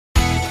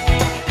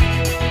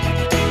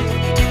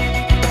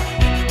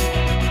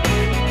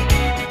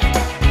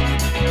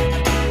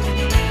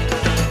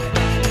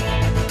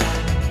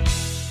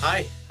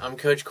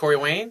Coach Corey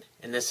Wayne,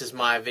 and this is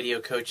my video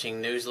coaching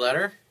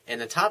newsletter.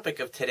 And the topic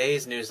of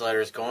today's newsletter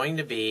is going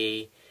to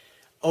be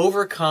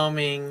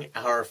overcoming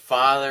our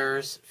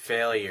father's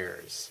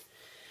failures.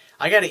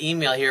 I got an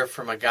email here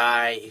from a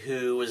guy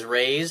who was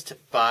raised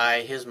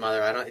by his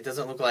mother. It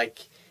doesn't look like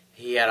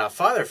he had a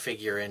father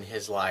figure in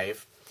his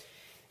life.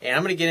 And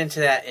I'm going to get into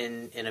that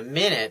in a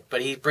minute,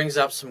 but he brings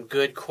up some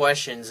good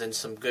questions and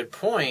some good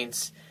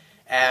points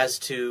as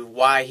to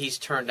why he's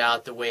turned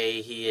out the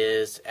way he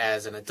is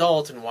as an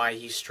adult and why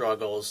he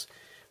struggles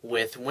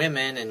with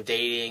women and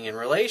dating and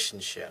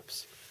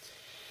relationships.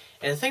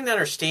 And the thing to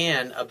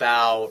understand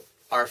about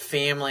our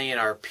family and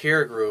our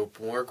peer group,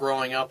 when we're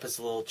growing up as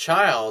a little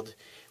child,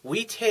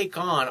 we take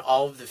on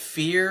all of the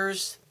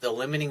fears, the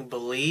limiting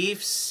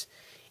beliefs,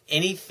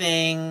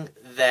 anything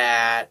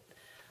that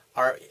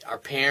our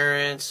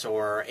parents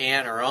or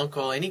aunt or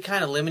uncle, any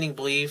kind of limiting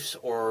beliefs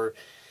or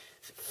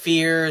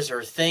fears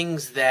or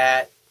things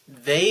that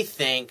they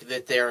think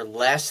that they're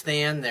less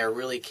than, they're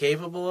really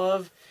capable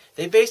of,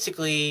 they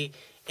basically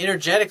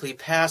energetically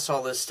pass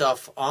all this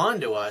stuff on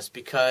to us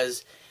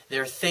because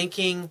they're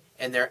thinking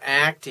and they're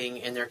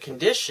acting and they're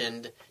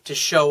conditioned to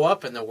show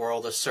up in the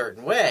world a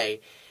certain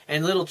way.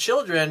 And little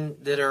children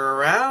that are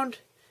around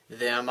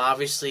them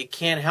obviously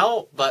can't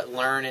help but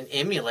learn and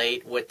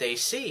emulate what they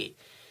see.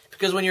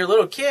 Because when you're a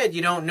little kid,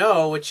 you don't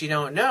know what you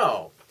don't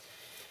know.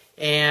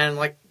 And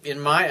like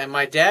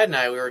my dad and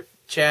I, we were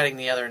chatting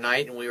the other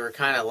night, and we were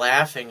kind of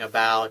laughing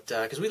about,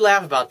 because we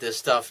laugh about this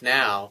stuff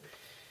now.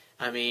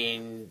 I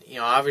mean,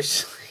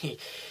 obviously,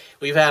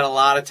 we've had a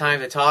lot of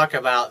time to talk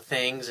about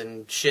things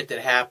and shit that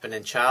happened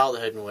in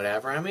childhood and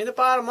whatever. I mean, the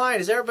bottom line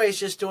is everybody's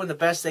just doing the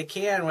best they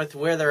can with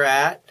where they're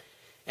at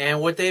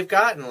and what they've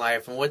got in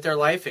life and what their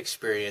life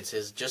experience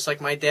is. Just like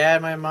my dad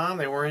and my mom,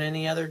 they weren't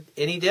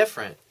any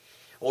different.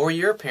 Or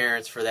your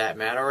parents, for that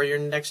matter, or your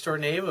next-door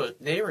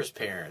neighbor's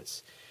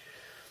parents.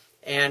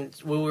 And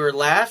what we were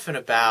laughing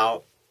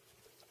about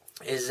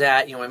is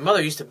that, my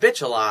mother used to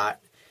bitch a lot.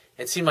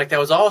 It seemed like that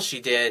was all she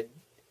did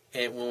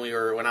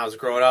when I was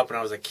growing up, when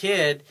I was a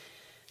kid.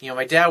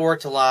 My dad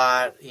worked a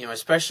lot,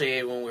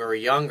 especially when we were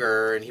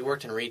younger, and he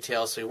worked in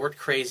retail, so he worked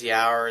crazy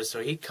hours.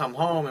 So he'd come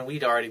home, and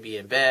we'd already be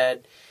in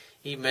bed.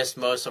 He missed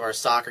most of our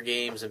soccer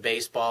games and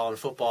baseball and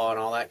football and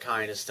all that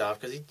kind of stuff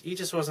because he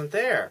just wasn't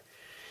there.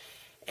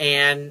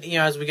 And,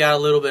 as we got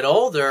a little bit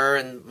older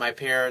and my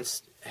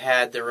parents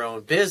had their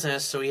own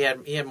business, so he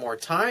had more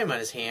time on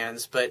his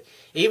hands. But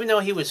even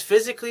though he was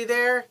physically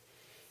there,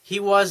 he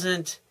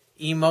wasn't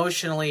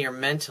emotionally or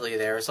mentally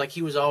there. It's like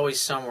he was always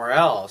somewhere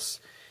else.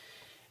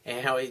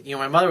 And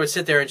my mother would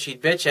sit there and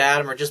she'd bitch at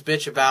him or just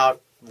bitch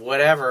about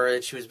whatever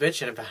that she was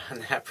bitching about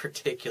on that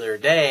particular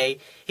day.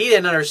 He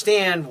didn't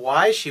understand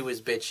why she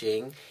was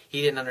bitching.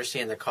 He didn't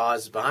understand the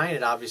causes behind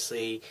it.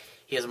 Obviously,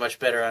 he has a much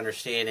better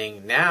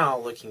understanding now,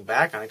 looking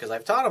back on it, because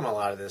I've taught him a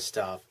lot of this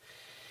stuff.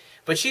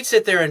 But she'd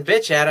sit there and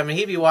bitch at him, and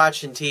he'd be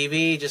watching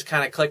TV, just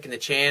kind of clicking the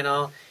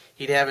channel.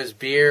 He'd have his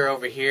beer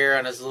over here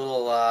on his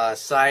little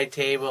side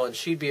table, and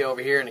she'd be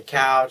over here on the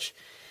couch,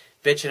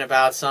 bitching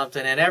about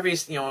something. And every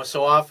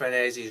so often,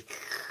 as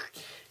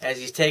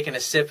he's taking a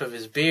sip of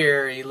his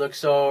beer, he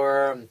looks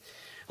over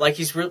like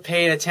he's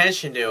paying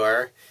attention to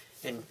her.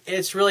 And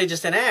it's really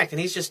just an act, and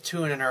he's just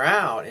tuning her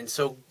out. And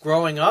so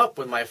growing up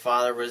with my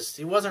father,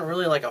 he wasn't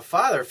really like a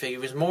father figure.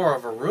 He was more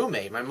of a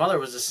roommate. My mother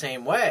was the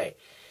same way.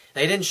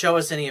 They didn't show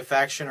us any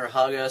affection or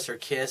hug us or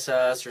kiss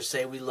us or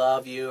say we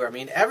love you. I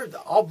mean,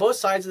 both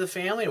sides of the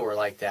family were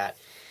like that.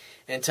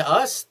 And to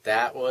us,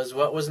 that was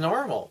what was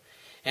normal.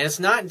 And it's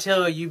not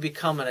until you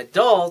become an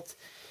adult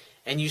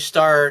and you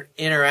start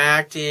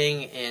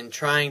interacting and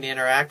trying to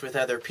interact with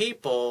other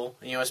people,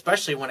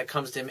 especially when it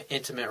comes to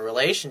intimate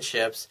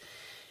relationships.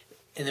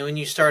 And then when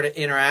you start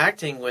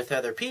interacting with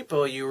other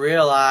people, you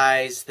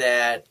realize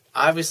that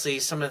obviously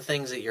some of the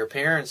things that your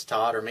parents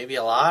taught, or maybe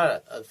a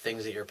lot of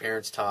things that your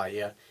parents taught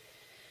you,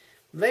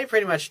 they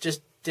pretty much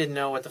just didn't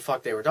know what the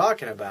fuck they were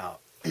talking about.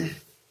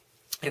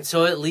 And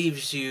so it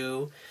leaves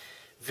you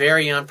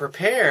very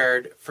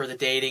unprepared for the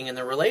dating and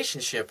the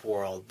relationship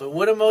world. But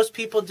what do most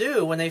people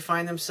do when they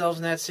find themselves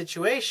in that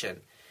situation?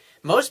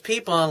 Most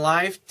people in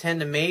life tend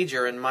to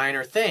major in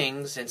minor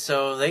things, and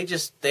so they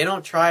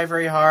don't try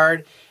very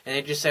hard, and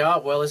they just say, oh,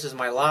 well, this is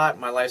my lot,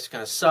 my life's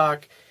going to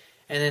suck,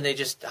 and then they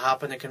just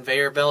hop in the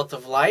conveyor belt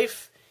of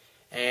life,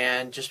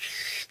 and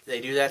they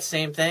do that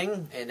same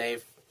thing, and they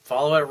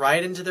follow it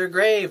right into their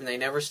grave, and they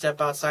never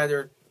step outside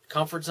their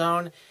comfort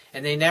zone,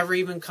 and they never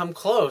even come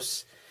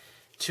close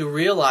to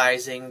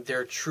realizing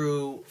their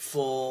true,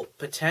 full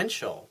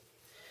potential.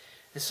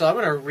 And so I'm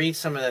going to read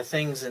some of the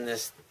things in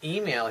this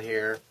email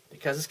here,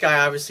 because this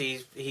guy,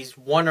 obviously, he's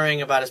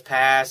wondering about his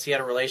past. He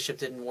had a relationship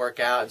that didn't work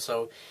out, and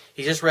so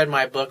he just read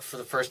my book for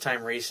the first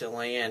time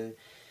recently, and,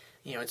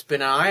 it's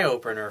been an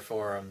eye-opener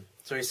for him.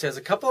 So he says,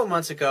 a couple of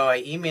months ago,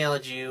 I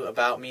emailed you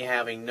about me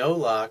having no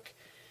luck,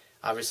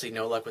 obviously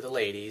no luck with the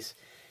ladies,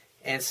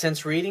 and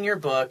since reading your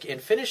book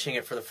and finishing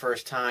it for the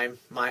first time,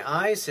 my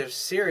eyes have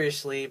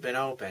seriously been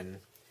open.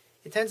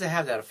 It tends to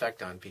have that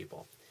effect on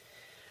people.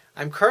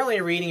 I'm currently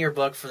reading your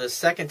book for the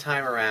second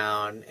time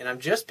around, and I'm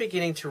just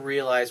beginning to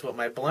realize what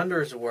my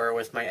blunders were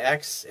with my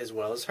ex as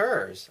well as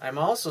hers. I'm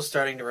also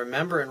starting to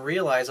remember and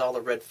realize all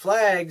the red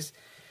flags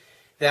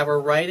that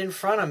were right in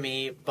front of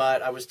me,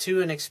 but I was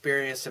too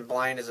inexperienced and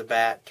blind as a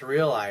bat to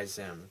realize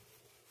them.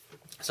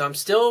 So I'm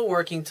still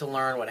working to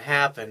learn what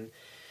happened,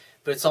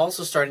 but it's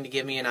also starting to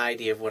give me an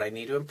idea of what I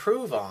need to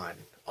improve on.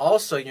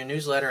 Also, your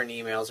newsletter and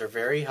emails are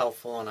very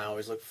helpful, and I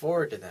always look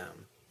forward to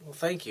them. Well,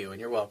 thank you, and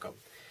you're welcome.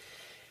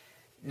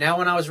 Now,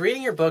 when I was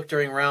reading your book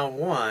during round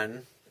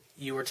 1,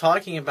 you were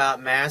talking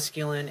about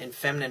masculine and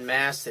feminine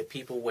masks that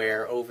people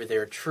wear over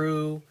their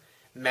true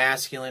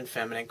masculine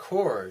feminine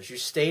cores. You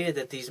stated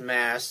that these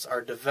masks are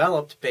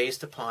developed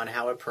based upon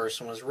how a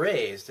person was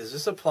raised. Does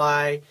this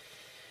apply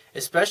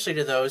especially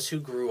to those who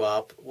grew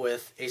up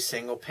with a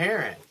single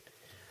parent?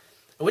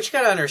 What you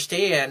got to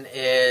understand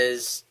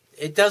is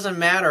it doesn't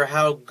matter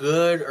how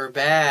good or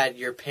bad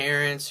your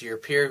parents, your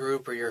peer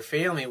group, or your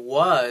family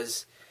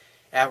was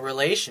at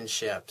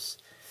relationships.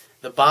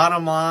 The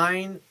bottom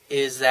line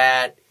is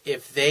that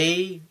if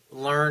they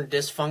learn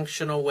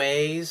dysfunctional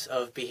ways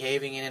of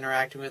behaving and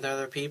interacting with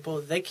other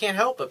people, they can't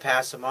help but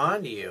pass them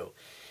on to you.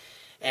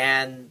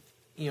 And,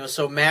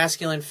 so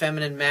masculine,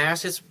 feminine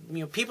masks, it's,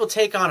 people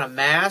take on a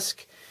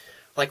mask,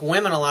 like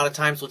women a lot of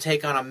times will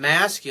take on a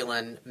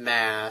masculine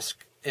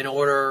mask in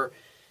order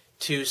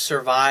to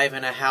survive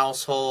in a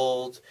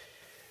household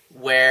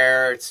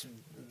where it's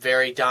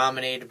very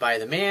dominated by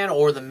the man,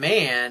 or the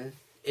man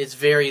is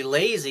very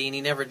lazy and he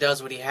never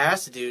does what he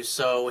has to do,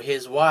 so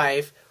his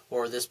wife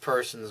or this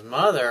person's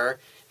mother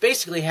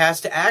basically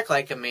has to act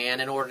like a man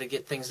in order to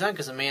get things done,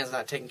 because the man's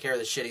not taking care of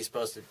the shit he's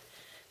supposed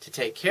to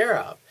take care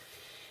of.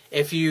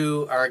 If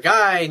you are a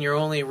guy and you're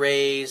only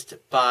raised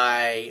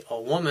by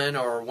a woman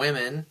or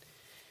women,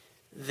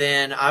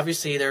 then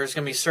obviously there's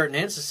going to be certain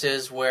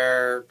instances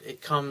where it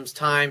comes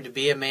time to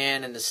be a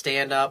man and to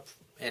stand up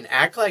and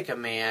act like a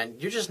man.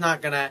 You're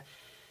not going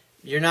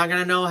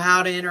to know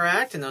how to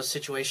interact in those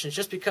situations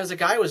just because the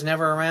guy was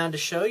never around to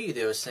show you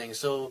those things.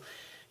 So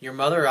your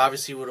mother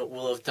obviously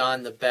will have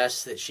done the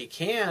best that she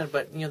can,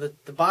 but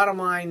the bottom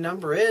line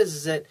number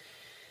is that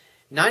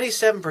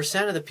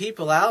 97% of the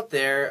people out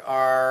there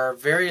are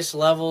various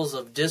levels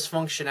of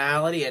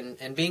dysfunctionality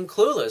and being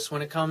clueless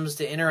when it comes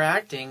to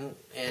interacting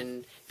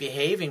and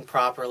behaving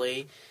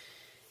properly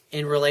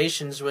in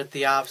relations with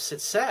the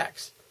opposite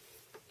sex.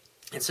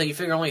 And so you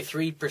figure only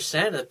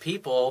 3% of the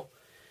people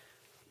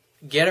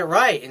get it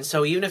right. And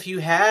so even if you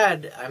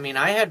had,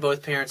 I had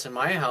both parents in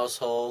my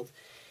household,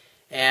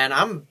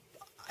 and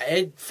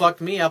it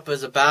fucked me up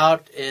as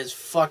about as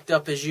fucked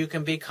up as you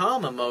can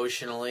become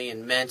emotionally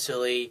and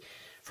mentally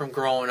from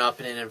growing up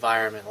in an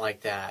environment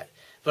like that.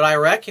 But I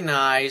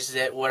recognized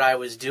that what I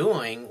was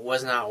doing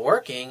was not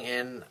working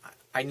and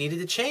I needed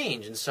to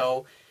change. And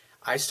so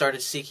I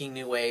started seeking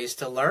new ways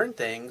to learn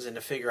things and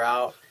to figure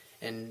out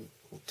and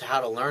how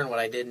to learn what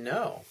I didn't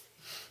know.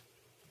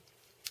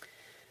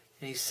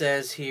 And he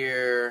says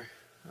here,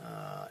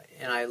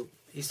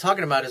 he's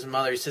talking about his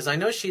mother. He says, I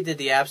know she did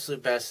the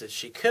absolute best that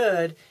she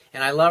could,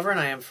 and I love her and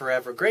I am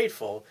forever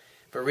grateful.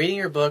 But reading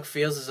your book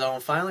feels as though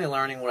I'm finally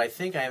learning what I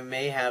think I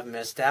may have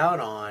missed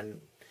out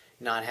on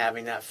not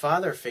having that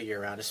father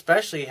figure around,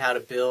 especially how to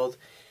build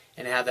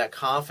and have that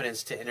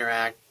confidence to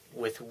interact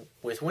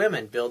with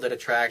women, build that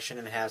attraction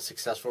and have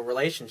successful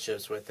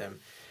relationships with them.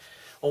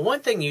 Well,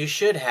 one thing you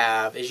should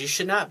have is you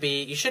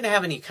shouldn't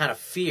have any kind of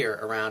fear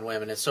around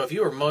women. And so if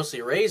you were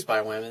mostly raised by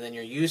women, then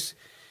you're used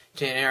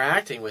to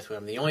interacting with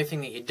women. The only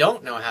thing that you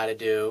don't know how to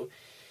do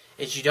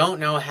is you don't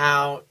know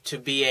how to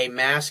be a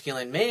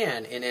masculine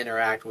man and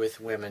interact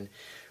with women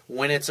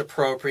when it's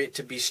appropriate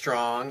to be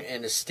strong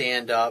and to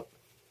stand up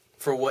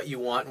for what you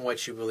want and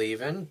what you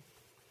believe in.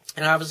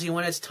 And obviously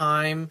when it's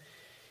time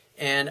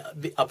and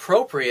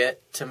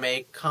appropriate to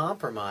make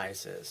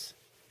compromises.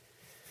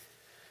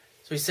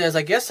 So he says,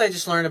 I guess I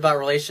just learned about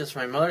relationships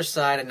from my mother's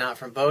side and not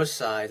from both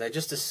sides. I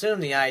just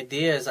assumed the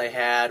ideas I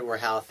had were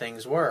how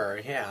things were.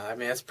 Yeah,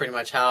 that's pretty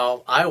much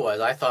how I was.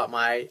 I thought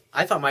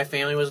my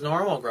family was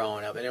normal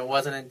growing up, and it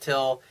wasn't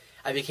until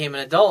I became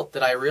an adult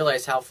that I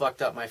realized how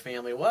fucked up my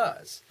family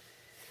was.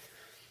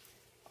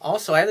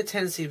 Also, I have the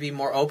tendency to be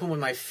more open with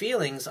my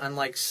feelings,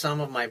 unlike some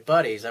of my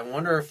buddies. I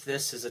wonder if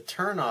this is a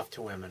turnoff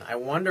to women. I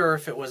wonder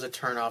if it was a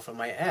turnoff of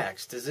my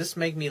ex. Does this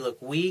make me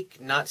look weak,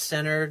 not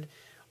centered,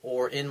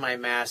 or in my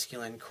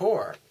masculine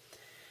core?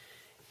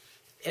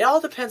 It all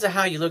depends on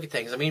how you look at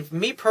things. For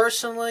me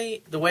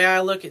personally, the way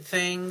I look at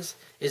things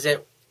is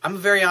that I'm a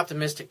very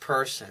optimistic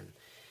person.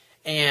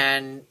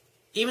 And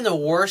even the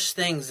worst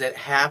things that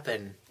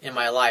happen in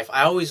my life,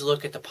 I always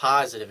look at the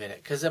positive in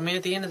it. Because, at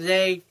the end of the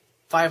day,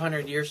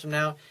 500 years from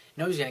now,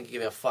 nobody's going to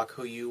give a fuck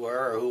who you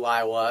were or who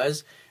I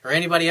was or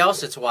anybody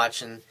else that's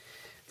watching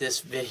this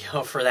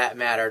video for that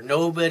matter.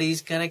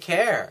 Nobody's going to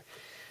care.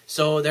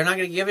 So they're not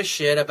going to give a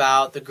shit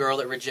about the girl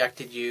that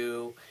rejected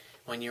you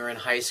when you were in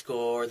high school,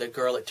 or the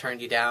girl that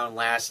turned you down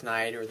last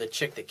night, or the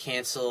chick that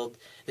canceled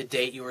the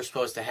date you were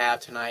supposed to have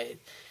tonight,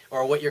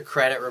 or what your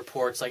credit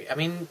report's like.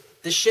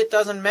 This shit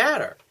doesn't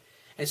matter.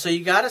 And so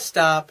you got to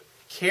stop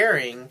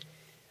caring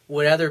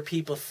what other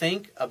people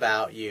think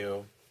about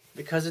you,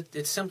 because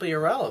it's simply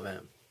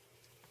irrelevant.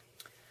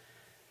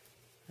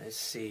 Let's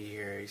see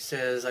here. He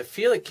says, I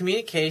feel like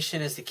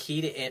communication is the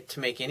key to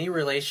make any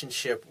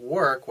relationship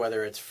work,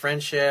 whether it's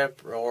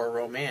friendship or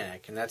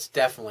romantic, and that's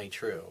definitely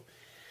true.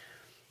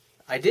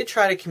 I did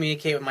try to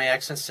communicate with my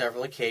ex on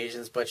several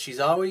occasions, but she's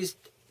always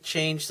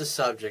changed the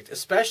subject,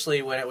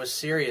 especially when it was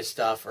serious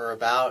stuff or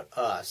about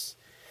us.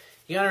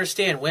 You gotta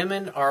understand,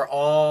 women are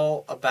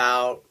all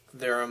about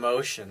their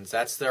emotions.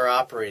 That's their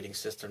operating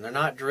system. They're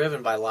not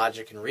driven by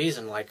logic and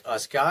reason like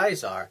us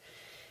guys are.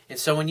 And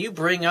so when you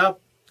bring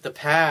up the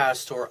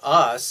past or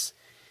us,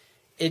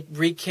 it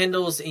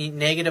rekindles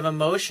negative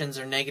emotions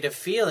or negative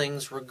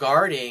feelings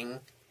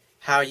regarding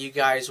how you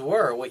guys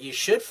were. What you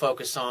should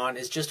focus on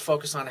is just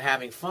focus on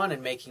having fun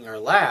and making her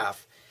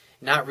laugh,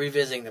 not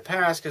revisiting the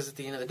past, because at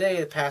the end of the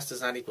day, the past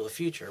does not equal the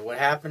future. What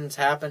happened,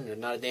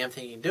 and not a damn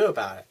thing you can do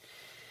about it.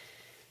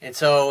 And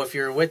so if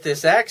you're with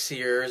this ex of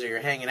yours or you're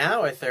hanging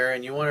out with her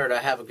and you want her to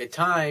have a good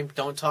time,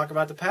 don't talk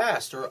about the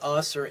past or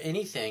us or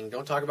anything.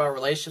 Don't talk about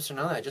relationships or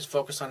none of that. Just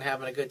focus on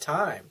having a good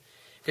time.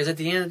 Because at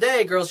the end of the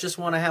day, girls just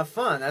want to have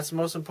fun. That's the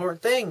most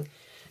important thing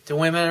to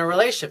women in a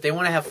relationship. They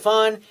want to have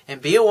fun and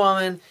be a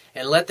woman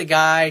and let the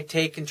guy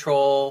take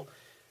control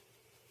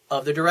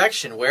of the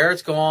direction, where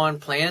it's going,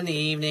 plan the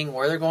evening,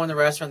 where they're going to the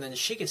restaurant. Then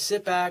she can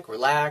sit back,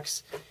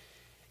 relax,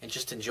 and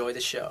just enjoy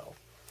the show.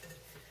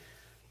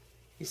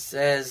 He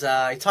says,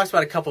 he talks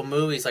about a couple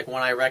movies, like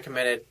one I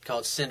recommended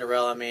called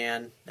Cinderella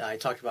Man. He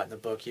talked about in the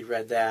book. You'd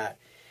read that.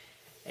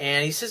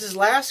 And he says his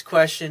last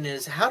question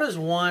is, how does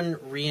one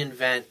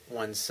reinvent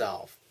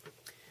oneself?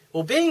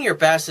 Well, being your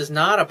best is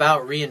not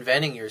about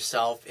reinventing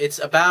yourself. It's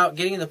about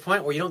getting to the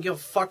point where you don't give a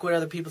fuck what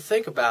other people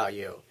think about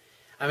you.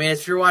 I mean,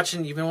 if you've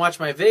been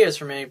watching my videos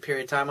for any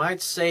period of time,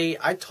 I'd say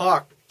I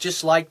talk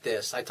just like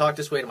this. I talk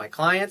this way to my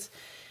clients.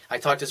 I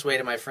talk this way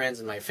to my friends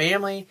and my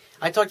family.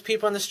 I talk to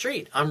people on the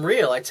street. I'm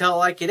real. I tell it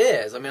like it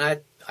is. I mean, I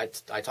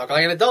talk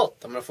like an adult.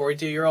 I'm a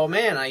 42-year-old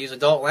man, and I use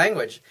adult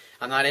language.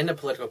 I'm not into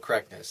political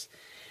correctness.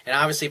 And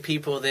obviously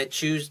people that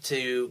choose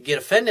to get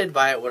offended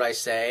by what I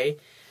say,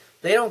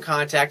 they don't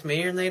contact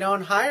me and they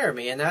don't hire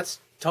me, and that's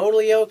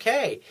totally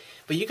okay.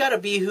 But you got to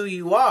be who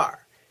you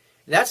are.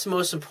 That's the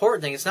most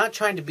important thing. It's not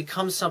trying to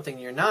become something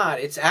you're not.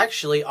 It's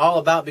actually all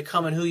about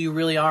becoming who you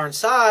really are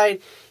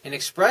inside and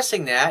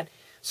expressing that.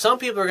 Some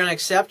people are going to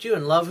accept you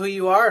and love who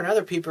you are, and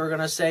other people are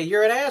going to say,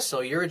 you're an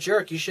asshole, you're a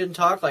jerk, you shouldn't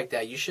talk like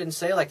that, you shouldn't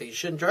say like that, you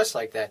shouldn't dress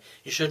like that,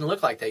 you shouldn't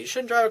look like that, you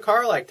shouldn't drive a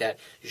car like that,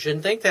 you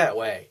shouldn't think that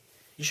way.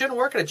 You shouldn't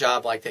work at a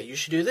job like that. You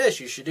should do this.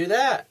 You should do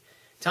that.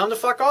 Tell them to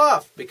fuck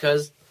off,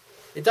 because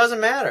it doesn't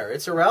matter.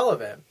 It's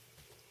irrelevant.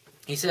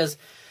 He says,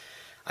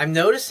 I'm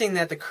noticing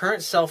that the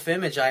current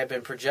self-image I have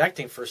been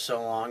projecting for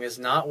so long is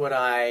not what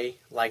I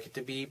like it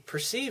to be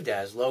perceived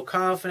as. Low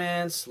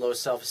confidence, low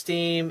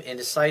self-esteem,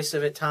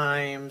 indecisive at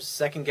times,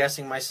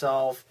 second-guessing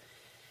myself,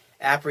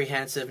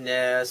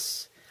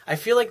 apprehensiveness. I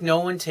feel like no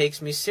one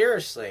takes me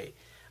seriously.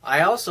 I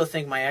also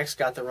think my ex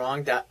got the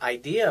wrong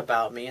idea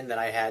about me and that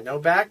I had no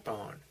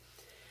backbone.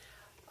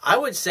 I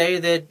would say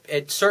that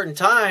at certain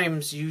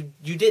times you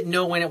didn't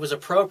know when it was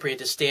appropriate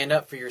to stand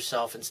up for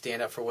yourself and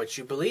stand up for what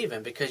you believe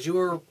in, because you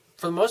were,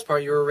 for the most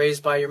part, you were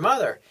raised by your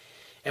mother.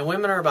 And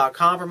women are about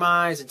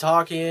compromise and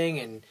talking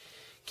and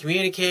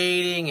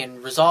communicating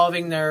and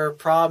resolving their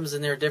problems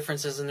and their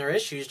differences and their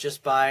issues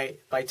just by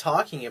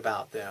talking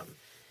about them.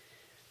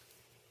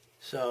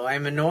 So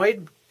I'm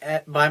annoyed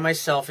by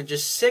myself and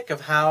just sick of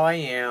how I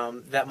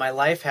am, that my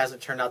life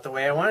hasn't turned out the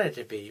way I wanted it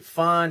to be.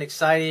 Fun,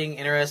 exciting,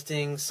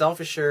 interesting,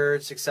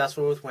 self-assured,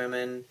 successful with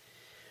women.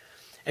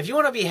 If you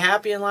want to be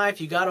happy in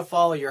life, you got to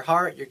follow your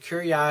heart, your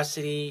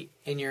curiosity,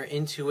 and your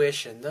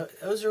intuition.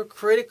 Those are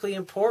critically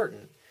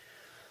important.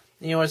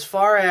 You know, as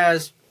far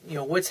as, you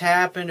know, what's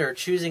happened or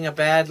choosing a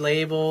bad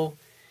label,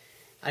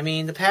 I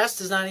mean, the past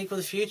does not equal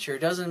the future. It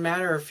doesn't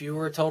matter if you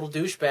were a total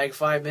douchebag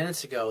 5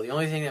 minutes ago. The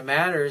only thing that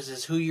matters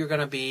is who you're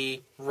going to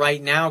be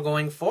right now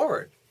going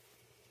forward.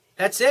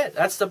 That's it.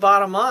 That's the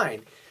bottom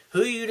line.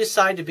 Who you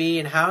decide to be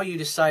and how you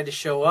decide to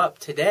show up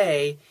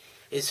today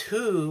is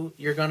who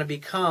you're going to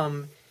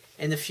become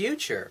in the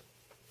future.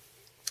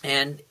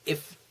 And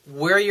if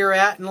where you're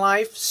at in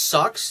life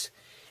sucks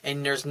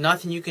and there's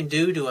nothing you can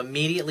do to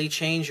immediately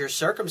change your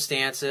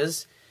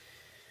circumstances,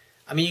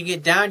 I mean, you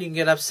get down, you can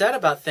get upset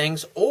about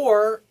things,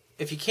 or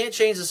if you can't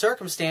change the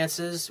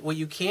circumstances, what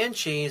you can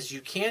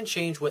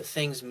change what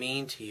things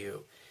mean to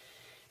you.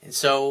 And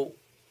so,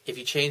 if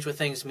you change what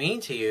things mean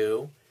to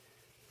you,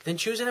 then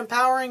choose an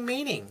empowering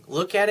meaning.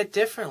 Look at it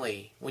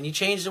differently. When you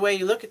change the way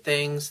you look at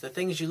things, the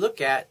things you look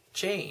at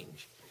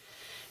change.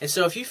 And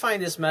so if you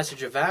find this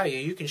message of value,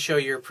 you can show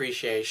your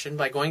appreciation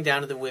by going down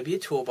to the Wibbia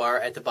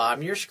toolbar at the bottom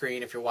of your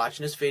screen if you're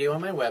watching this video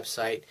on my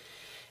website,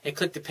 and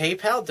click the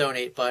PayPal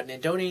donate button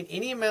and donate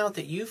any amount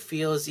that you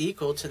feel is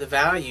equal to the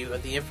value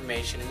of the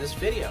information in this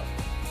video.